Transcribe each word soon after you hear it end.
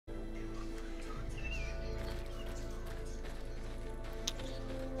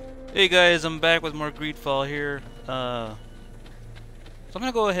Hey guys, I'm back with more Greedfall here. So I'm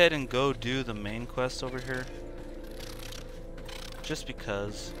gonna go ahead and go do the main quest over here. Just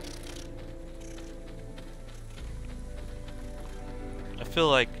because. I feel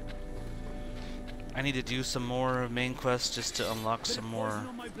like I need to do some more main quests just to unlock some more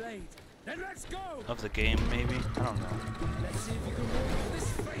of the game, maybe? I don't know. Let's see if you can walk off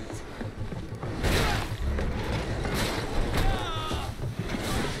this fate.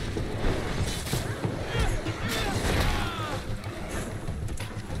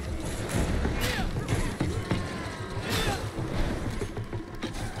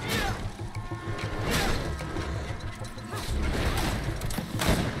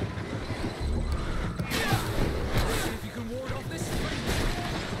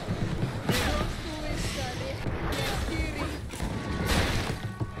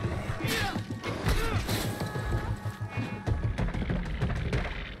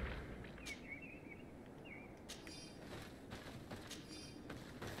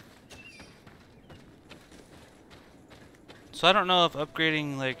 So I don't know if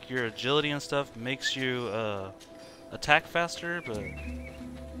upgrading like your agility and stuff makes you attack faster, but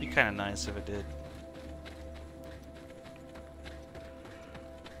it'd be kind of nice if it did.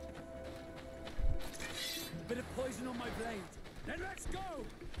 A bit of poison on my blade. Then let's go.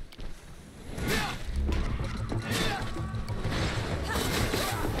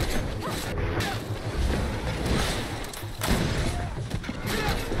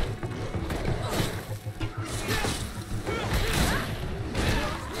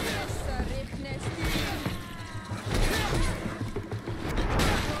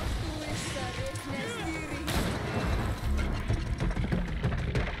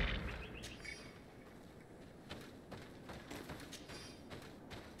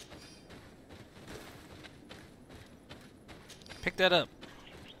 Pick that up.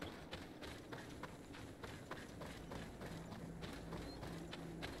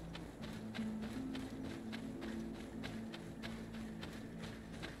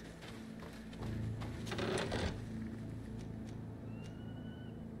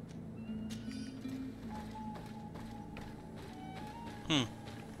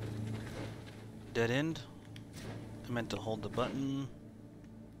 Dead end. I meant to hold the button.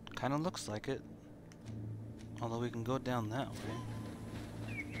 Kinda looks like it. Although we can go down that way.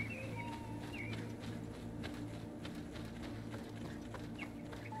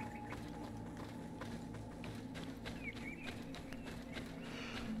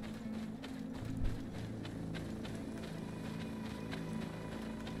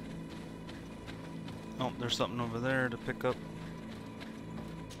 Oh, there's something over there to pick up.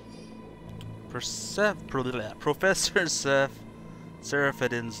 Professor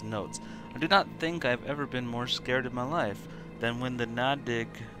Seraphedin's notes. I do not think I've ever been more scared in my life than when the Nadaig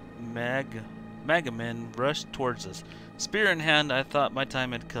Glendemen rushed towards us. Spear in hand, I thought my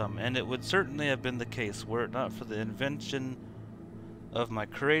time had come, and it would certainly have been the case were it not for the invention of my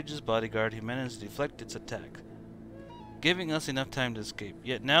courageous bodyguard who managed to deflect its attack, giving us enough time to escape.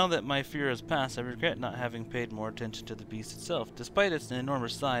 Yet now that my fear has passed, I regret not having paid more attention to the beast itself. Despite its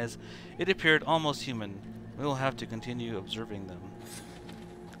enormous size, it appeared almost human. We will have to continue observing them.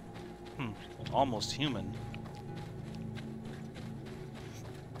 Almost human.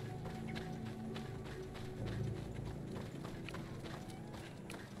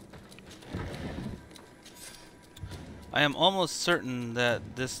 I am almost certain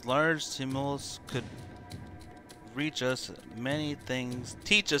that this large stimulus could teach us many things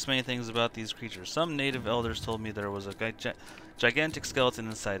about these creatures. Some native elders told me there was a gigantic skeleton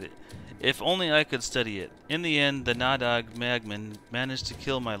inside it. If only I could study it. In the end, the Nadaig Magman managed to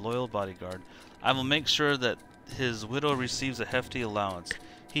kill my loyal bodyguard. I will make sure that his widow receives a hefty allowance.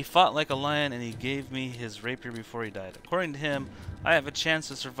 He fought like a lion and he gave me his rapier before he died. According to him, I have a chance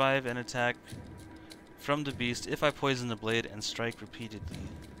to survive an attack from the beast if I poison the blade and strike repeatedly.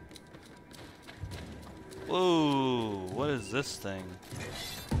 Whoa, what is this thing?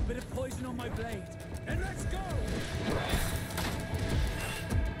 A bit of poison on my blade. Then let's go.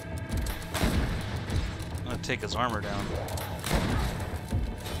 I'm gonna take his armor down.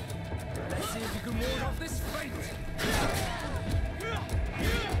 Let's see if you can ward off this fate.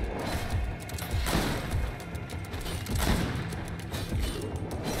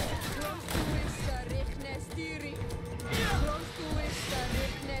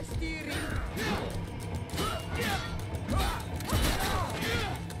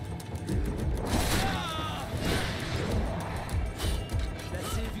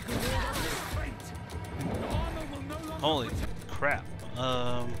 Holy crap.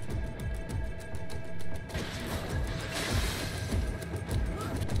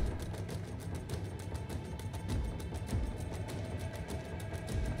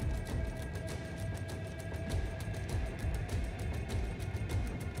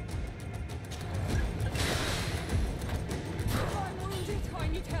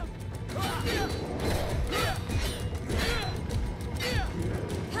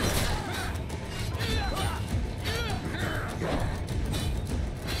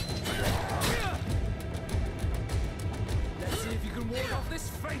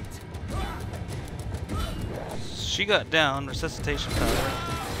 She got down. Resuscitation powder.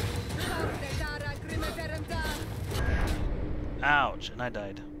 Ouch, and I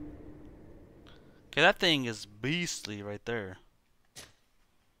died. Okay, that thing is beastly right there.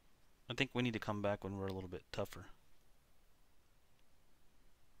 I think we need to come back when we're a little bit tougher.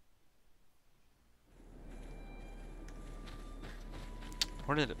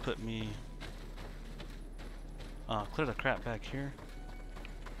 Where did it put me? Clear the crap back here.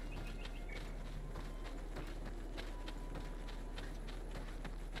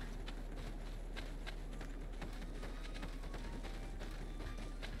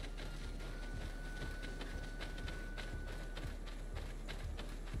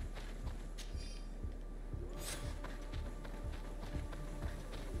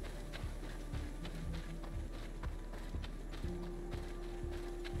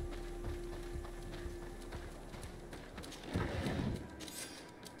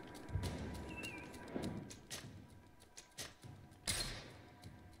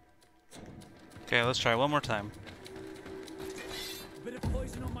 Okay, let's try one more time. A bit of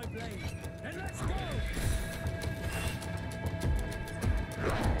poison on my blade, and let's go!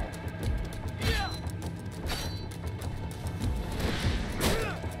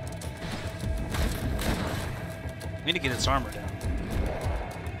 We need to get its armor down.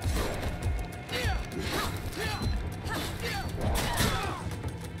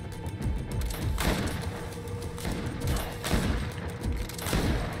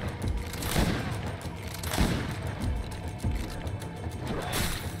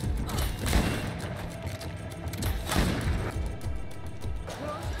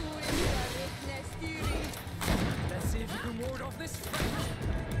 Let's see if you can ward off this fight.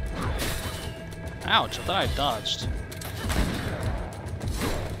 Ouch, I thought I dodged.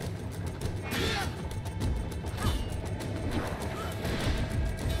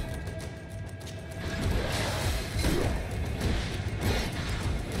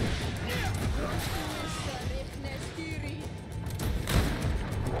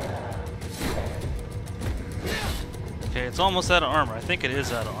 Okay, it's almost out of armor. I think it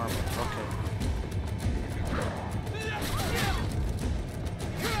is out of armor. Okay.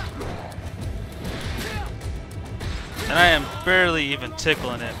 And I am barely even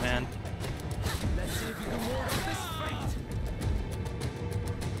tickling it, man. Let's see if you can ward off this fight.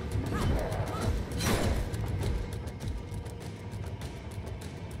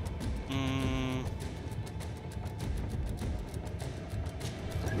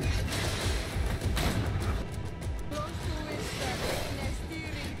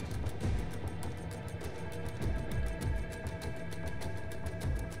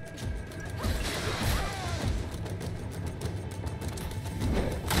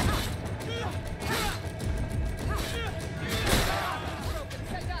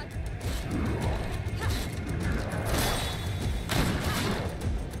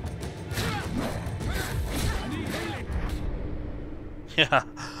 Yeah.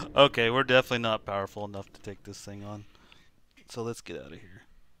 Okay, we're definitely not powerful enough to take this thing on. So let's get out of here.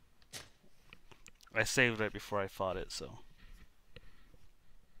 I saved right before I fought it, so.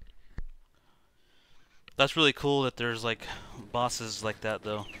 That's really cool that there's like bosses like that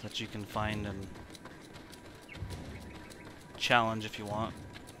though that you can find and challenge if you want.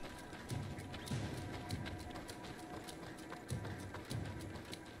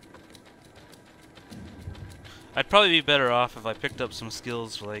 I'd probably be better off if I picked up some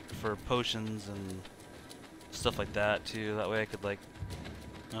skills like for potions and stuff like that too. That way I could like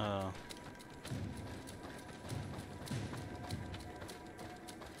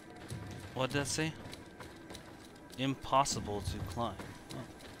what did that say? Impossible to climb. Oh.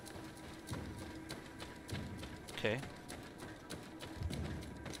 Okay.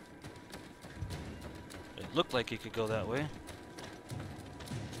 It looked like it could go that way.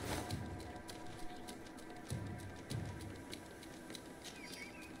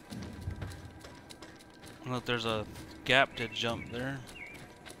 Look, there's a gap to jump there.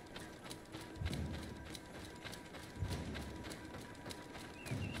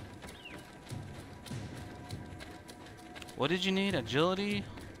 What did you need? Agility?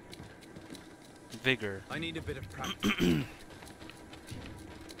 Vigor. I need a bit of practice.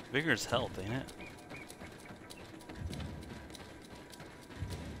 Vigor's health, ain't it?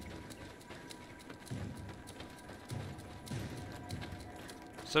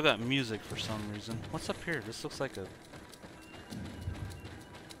 Still got music for some reason. What's up here? This looks like a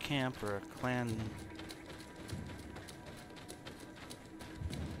camp or a clan.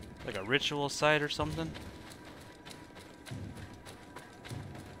 Like a ritual site or something.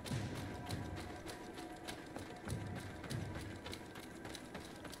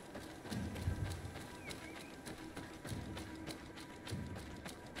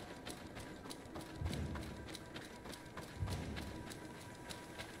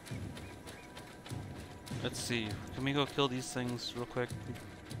 Let's see. Can we go kill these things real quick?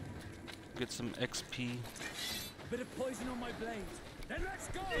 Get some XP. Bit of poison on my blade. Then let's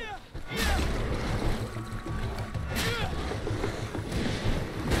go! Let's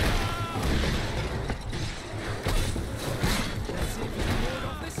see if we can ward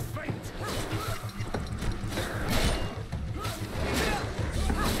off this fate!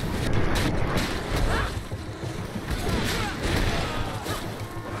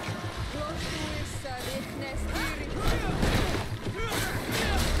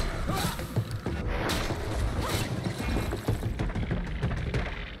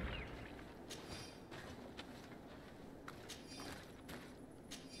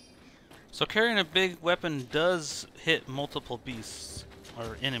 So carrying a big weapon does hit multiple beasts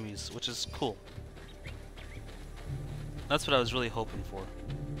or enemies, which is cool. That's what I was really hoping for.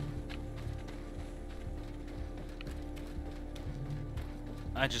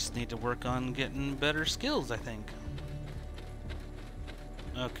 I just need to work on getting better skills, I think.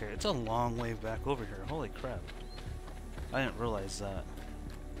 Okay, it's a long way back over here. Holy crap. I didn't realize that.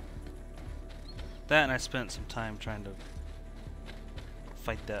 That and I spent some time trying to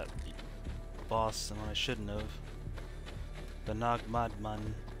fight that boss and when I shouldn't have. The Nagmadman.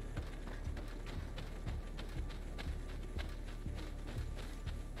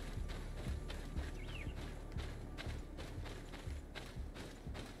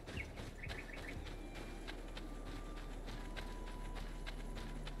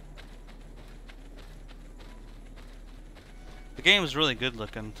 The game is really good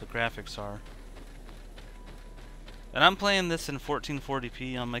looking, the graphics are. And I'm playing this in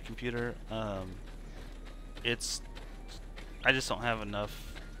 1440p on my computer. I just don't have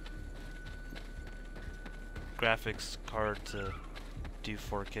enough graphics card to do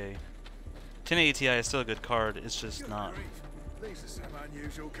 4K. 1080 Ti is still a good card, it's just not These are some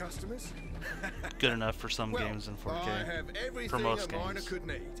unusual customers. good enough for some games in 4K. I have everything For most a miner games. could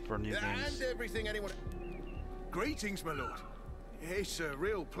need. For new games. And everything anyone. Greetings, my lord. It's a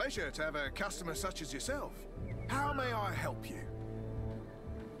real pleasure to have a customer such as yourself. How may I help you?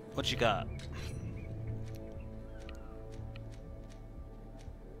 What you got?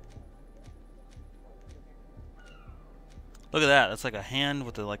 Look at that, that's like a hand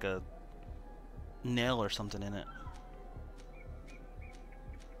with like a nail or something in it.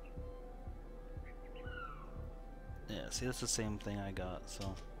 Yeah, see, that's the same thing I got,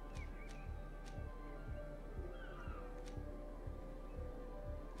 so.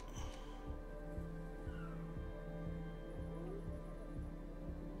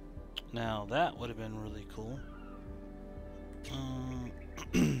 Now that would have been really cool.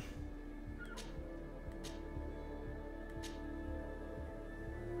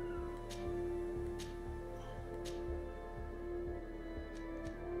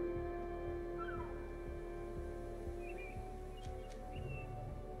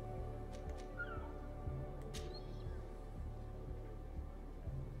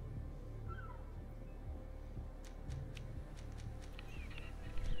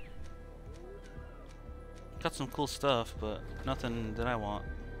 Got some cool stuff, but nothing that I want.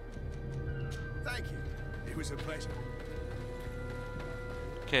 Thank you. It was a pleasure.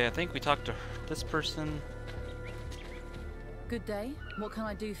 Okay, I think we talked to this person. Good day. What can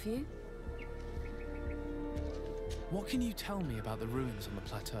I do for you? What can you tell me about the ruins on the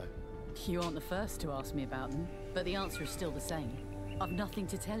plateau? You aren't the first to ask me about them, but the answer is still the same. I've nothing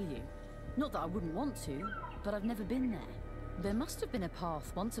to tell you. Not that I wouldn't want to, but I've never been there. There must have been a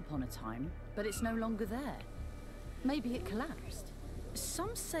path once upon a time, but it's no longer there. Maybe it collapsed.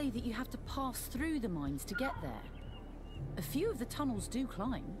 Some say that you have to pass through the mines to get there. A few of the tunnels do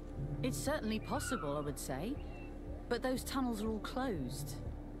climb. It's certainly possible, I would say. But those tunnels are all closed,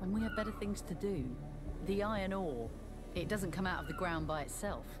 and we have better things to do. The iron ore, it doesn't come out of the ground by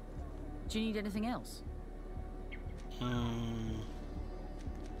itself. Do you need anything else? No,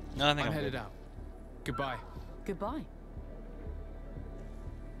 I think I'm I'm headed good. out. Goodbye. Goodbye.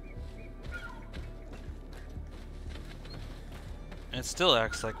 It still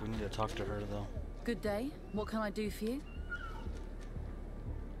acts like we need to talk to her, though. Good day. What can I do for you?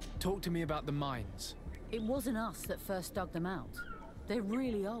 Talk to me about the mines. It wasn't us that first dug them out. They're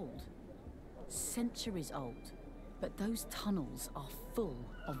really old. Centuries old. But those tunnels are full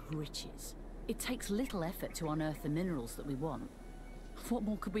of riches. It takes little effort to unearth the minerals that we want. What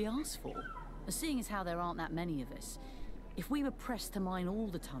more could we ask for? Seeing as how there aren't that many of us, if we were pressed to mine all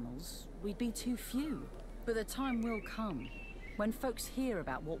the tunnels, we'd be too few. But the time will come when folks hear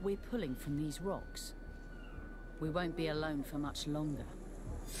about what we're pulling from these rocks. We won't be alone for much longer.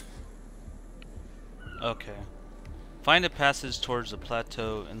 Okay. Find a passage towards the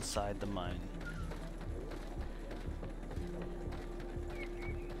plateau inside the mine.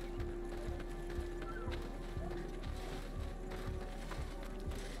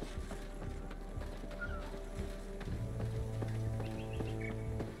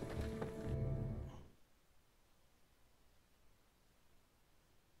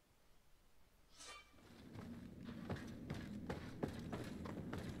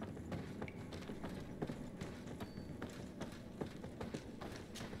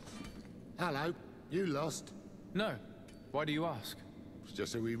 Hello. You lost? No. Why do you ask? It's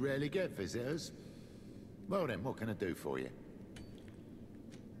just that we rarely get visitors. Well then, what can I do for you?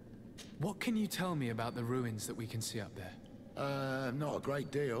 What can you tell me about the ruins that we can see up there? Not a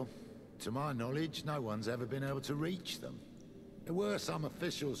great deal. To my knowledge, no one's ever been able to reach them. There were some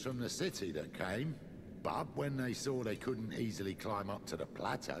officials from the city that came, but when they saw they couldn't easily climb up to the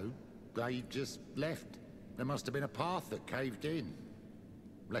plateau, they just left. There must have been a path that caved in.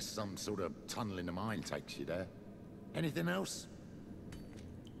 Unless some sort of tunnel in the mine takes you there. Anything else?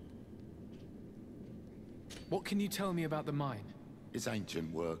 What can you tell me about the mine? It's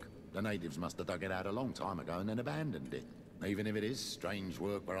ancient work. The natives must have dug it out a long time ago and then abandoned it. Even if it is strange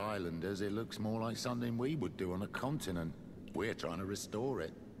work for islanders, it looks more like something we would do on a continent. We're trying to restore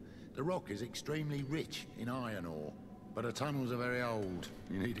it. The rock is extremely rich in iron ore, but the tunnels are very old.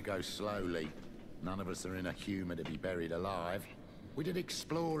 You need to go slowly. None of us are in a humour to be buried alive. We did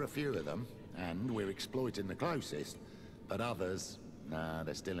explore a few of them, and we're exploiting the closest. But others, nah,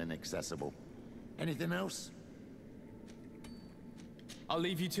 they're still inaccessible. Anything else? I'll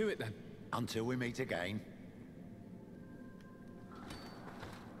leave you to it then. Until we meet again.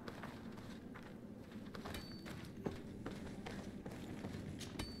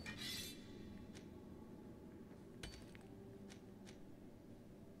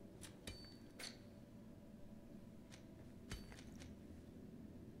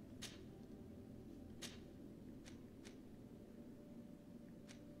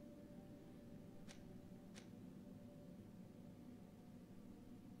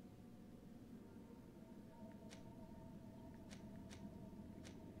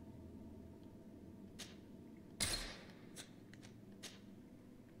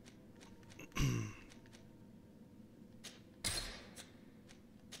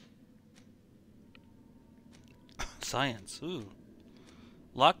 Science. Ooh.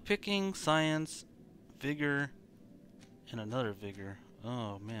 Lockpicking, science, vigor, and another vigor.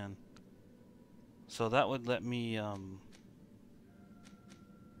 Oh, man. So that would let me,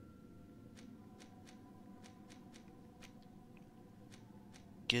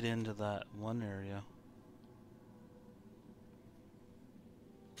 get into that one area.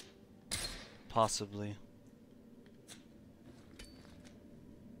 Possibly.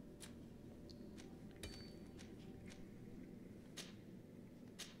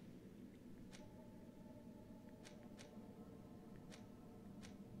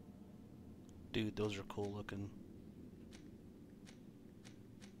 Dude, those are cool looking.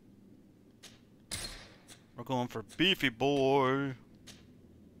 We're going for beefy boy.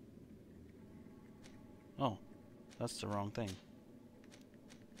 Oh, that's the wrong thing.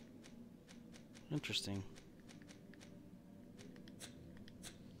 Interesting.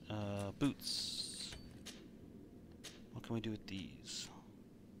 Boots. What can we do with these?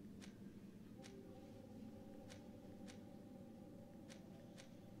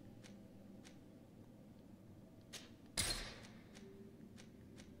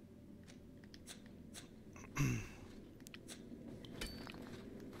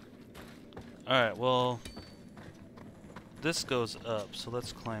 Alright, well, this goes up, so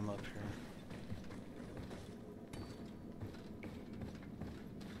let's climb up here.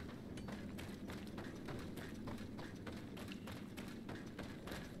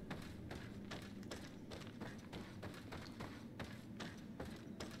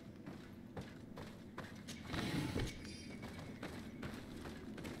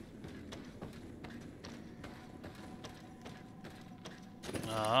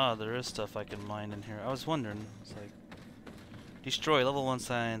 Ah, there is stuff I can mine in here. I was wondering. It's like destroy level 1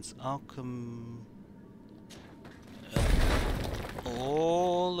 science alchem.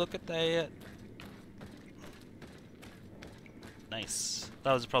 Oh, look at that! Nice.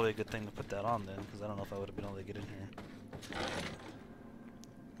 That was probably a good thing to put that on then, because I don't know if I would have been able to get in here.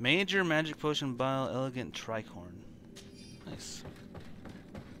 Major magic potion bile elegant tricorn. Nice.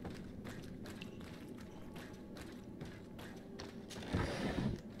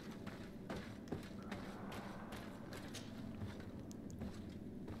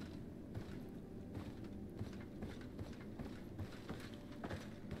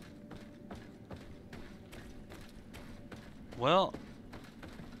 Well,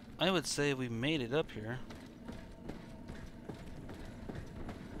 I would say we made it up here.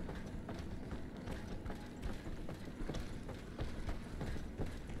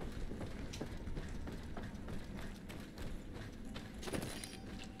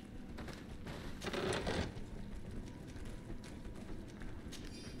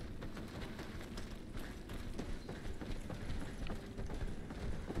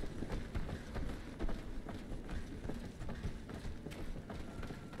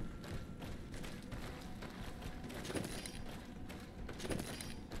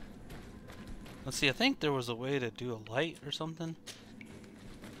 Let's see, I think there was a way to do a light or something.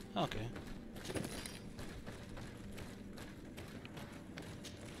 Okay.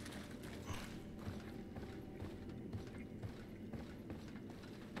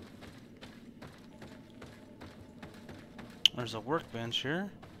 There's a workbench here.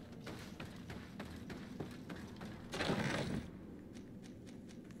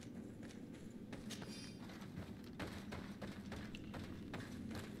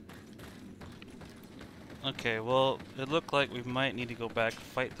 Okay, well, it looked like we might need to go back,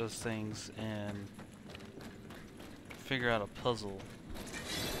 fight those things, and figure out a puzzle.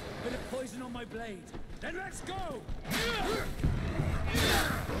 Bit of poison on my blade. Then let's go!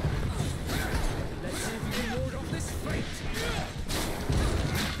 Let's see if you can ward off this fate!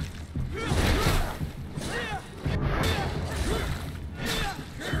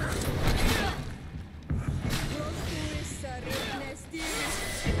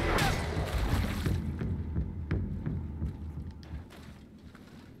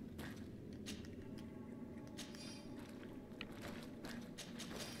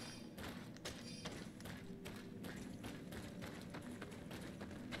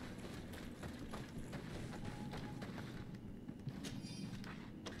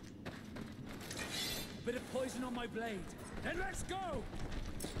 Bit of poison on my blade. Then let's go!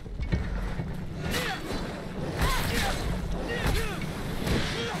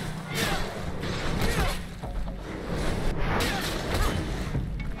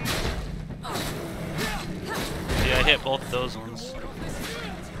 Yeah, I hit both those ones.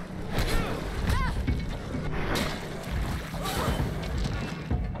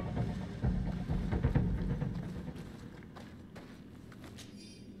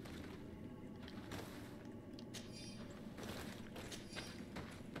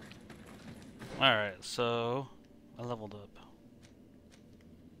 Alright, so I leveled up.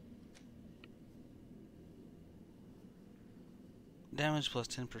 Damage plus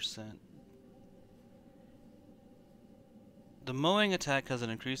 10%. The mowing attack has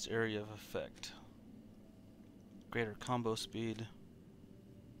an increased area of effect. Greater combo speed.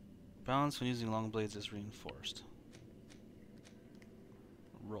 Balance when using long blades is reinforced.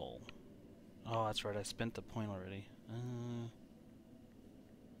 Roll. Oh, that's right, I spent the point already.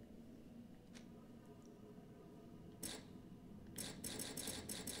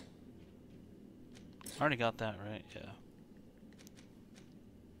 Already got that right, yeah.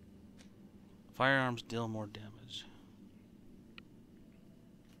 Firearms deal more damage.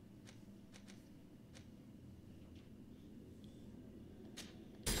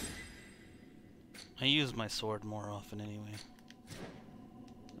 I use my sword more often anyway.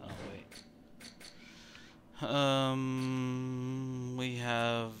 Oh wait. We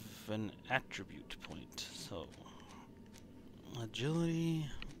have an attribute point, so agility,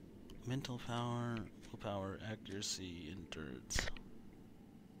 mental power, willpower, accuracy, endurance.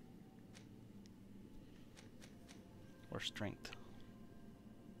 Or strength.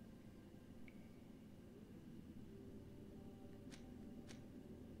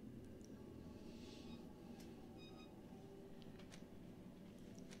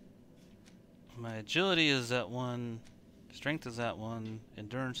 My agility is at 1, strength is at 1,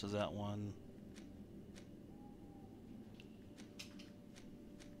 endurance is at 1.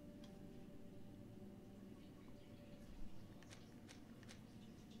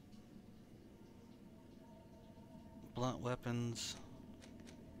 Blunt weapons.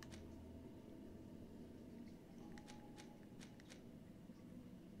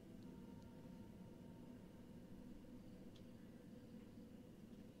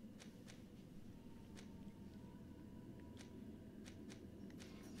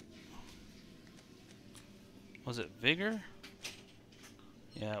 Was it vigor?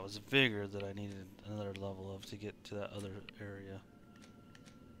 Yeah, it was vigor that I needed another level of to get to that other area.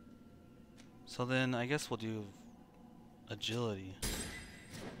 So then I guess we'll do agility.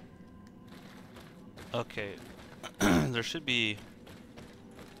 Okay. There should be...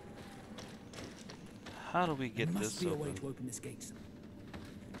 How do we get this Must be a way open? to open this gate.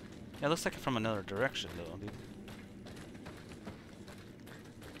 Yeah, it looks like it's from another direction though, dude.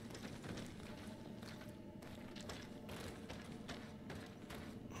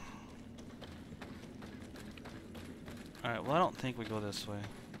 Alright, well I don't think we go this way.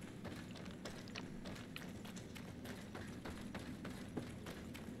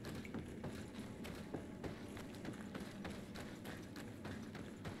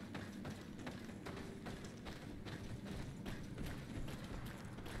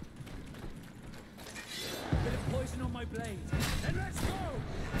 Bit of poison on my blade. Then let's go!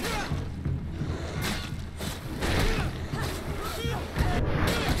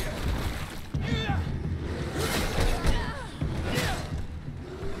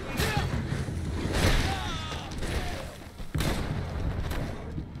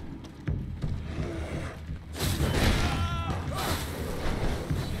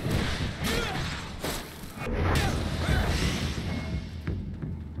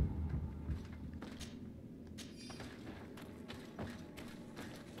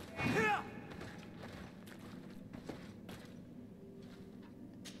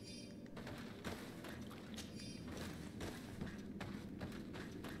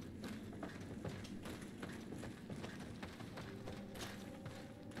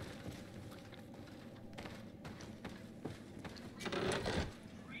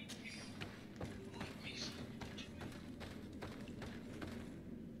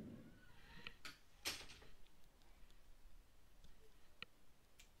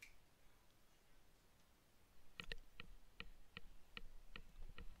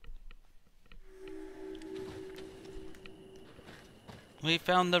 We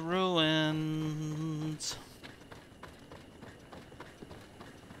found the ruins.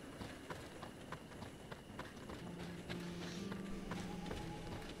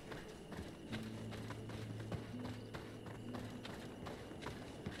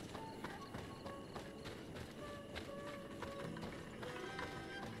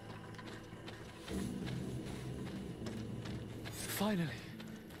 Finally,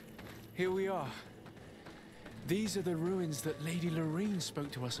 here we are. These are the ruins that Lady Lorraine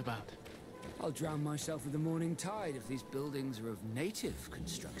spoke to us about. I'll drown myself with the morning tide if these buildings are of native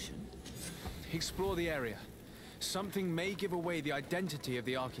construction. Explore the area. Something may give away the identity of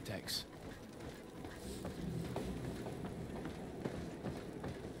the architects.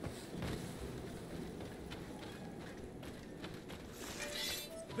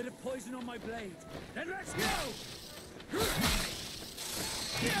 A bit of poison on my blade. Then let's go!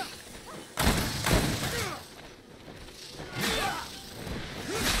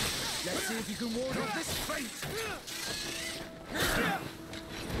 Let's see if you can ward off this fate!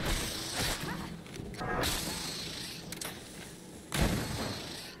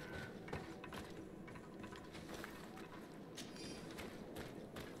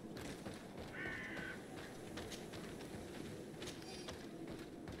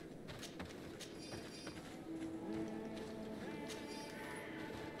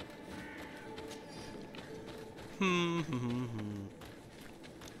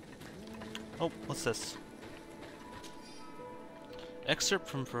 Oh, what's this? Excerpt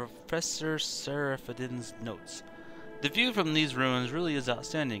from Professor Seraphidin's notes. The view from these ruins really is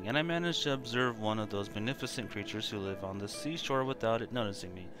outstanding, and I managed to observe one of those magnificent creatures who live on the seashore without it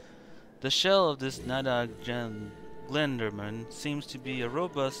noticing me. The shell of this Nadaig Glendemen seems to be as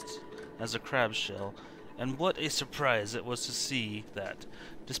robust as a crab's shell, and what a surprise it was to see that,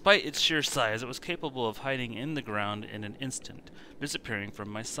 despite its sheer size, it was capable of hiding in the ground in an instant, disappearing from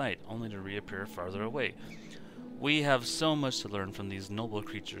my sight, only to reappear farther away. We have so much to learn from these noble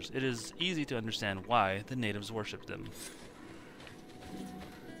creatures. It is easy to understand why the natives worship them.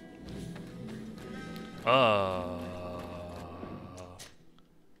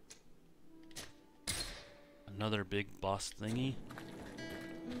 Another big boss thingy.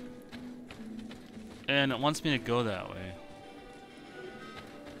 And it wants me to go that way.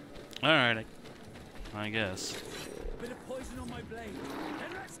 Alright, I guess. A bit of poison on my blade.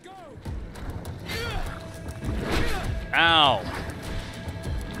 Then let's go! Ow!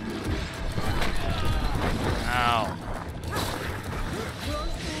 Ow.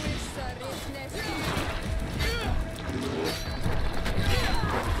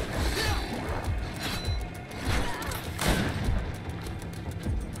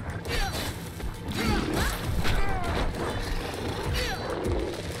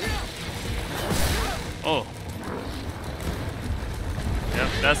 Oh. Yep,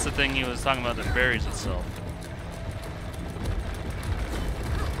 that's the thing he was talking about that buries itself.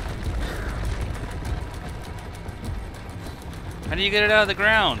 How do you get it out of the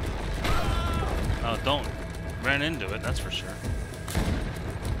ground? Oh, don't run into it, that's for sure.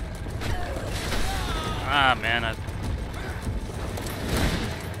 Ah, man,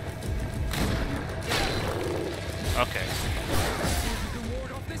 okay.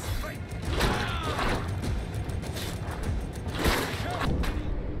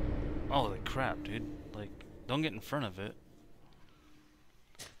 Holy crap, dude. Like, don't get in front of it.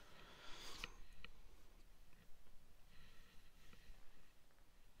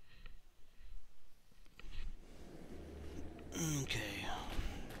 Okay.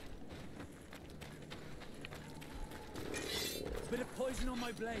 Bit of poison on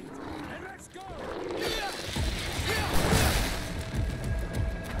my blade. And let's go!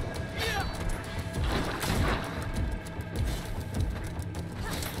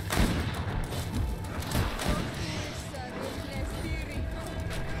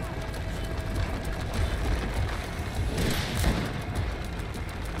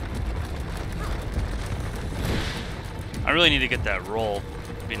 I really need to get that roll.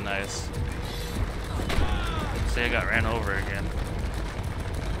 It'd be nice. Say I got ran over again.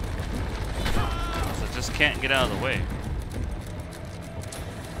 So I just can't get out of the way.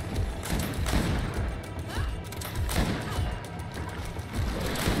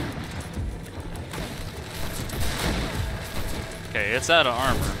 Okay, it's out of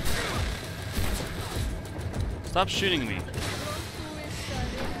armor. Stop shooting me.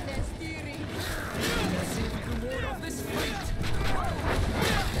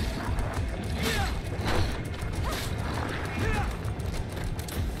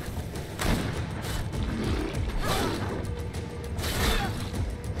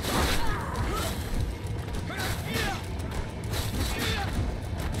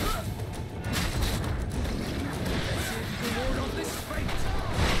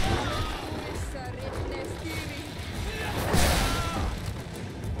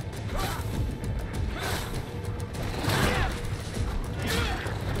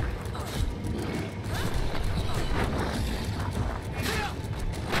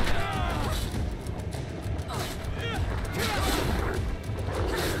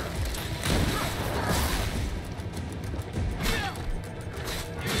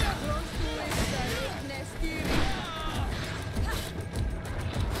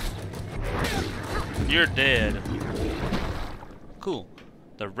 You're dead. Cool.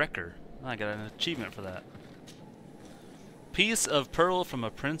 The Wrecker. I got an achievement for that. Piece of pearl from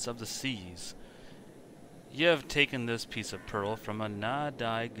a prince of the seas. You have taken this piece of pearl from a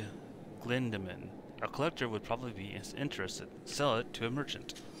Nadaig Glendemen. A collector would probably be interested. Sell it to a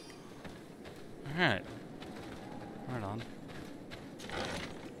merchant. Alright. Right on.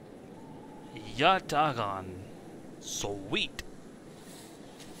 Yatagan. Sweet.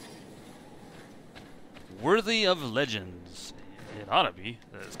 Worthy of legends. It ought to be.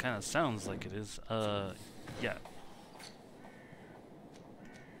 It kind of sounds like it is. Yeah.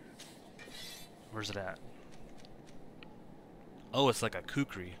 Where's it at? Oh, it's like a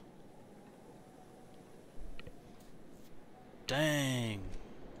kukri. Dang.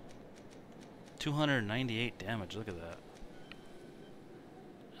 298 damage. Look at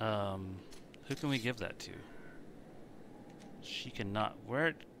that. Who can we give that to? She cannot wear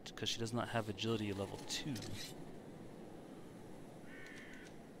it because she does not have agility level 2.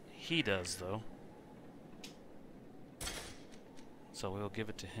 He does, though. So we'll give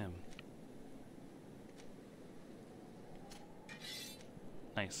it to him.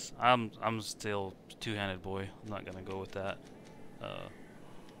 Nice. I'm still two-handed boy. I'm not gonna go with that.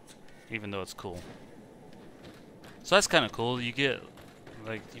 Even though it's cool. So that's kind of cool. You get,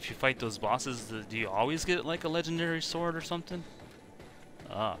 like, if you fight those bosses, do you always get like a legendary sword or something?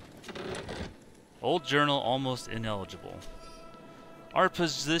 Ah. Old journal almost ineligible. Our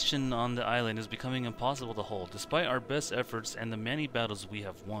position on the island is becoming impossible to hold. Despite our best efforts and the many battles we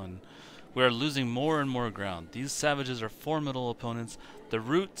have won, we are losing more and more ground. These savages are formidable opponents. The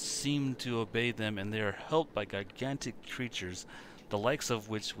roots seem to obey them, and they are helped by gigantic creatures, the likes of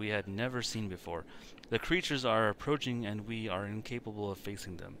which we had never seen before. The creatures are approaching, and we are incapable of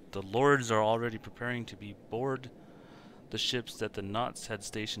facing them. The lords are already preparing to be board the ships that the Knots had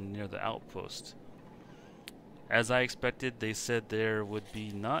stationed near the outpost. As I expected, they said there would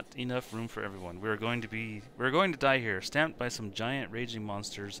be not enough room for everyone. We're going to die here, stamped by some giant raging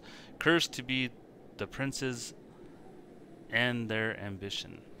monsters, cursed to be the princes and their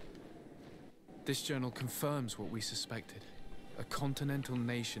ambition. This journal confirms what we suspected. A continental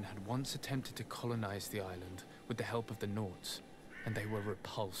nation had once attempted to colonize the island with the help of the Nauts, and they were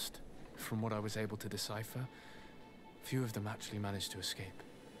repulsed. From what I was able to decipher, few of them actually managed to escape.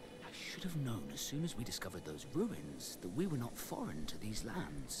 I should have known as soon as we discovered those ruins that we were not foreign to these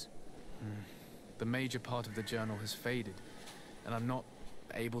lands. The major part of the journal has faded, and I'm not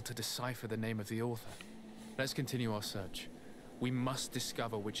able to decipher the name of the author. Let's continue our search. We must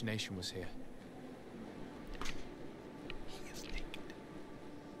discover which nation was here. He is naked.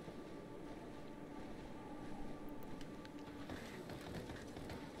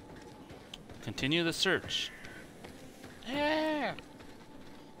 Continue the search. Yeah.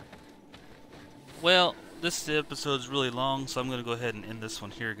 Well, this episode's really long, so I'm gonna go ahead and end this one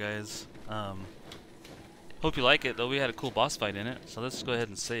here, guys. Hope you like it, though. We had a cool boss fight in it, so let's go ahead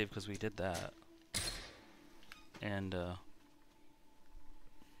and save because we did that. And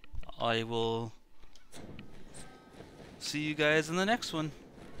I will see you guys in the next one.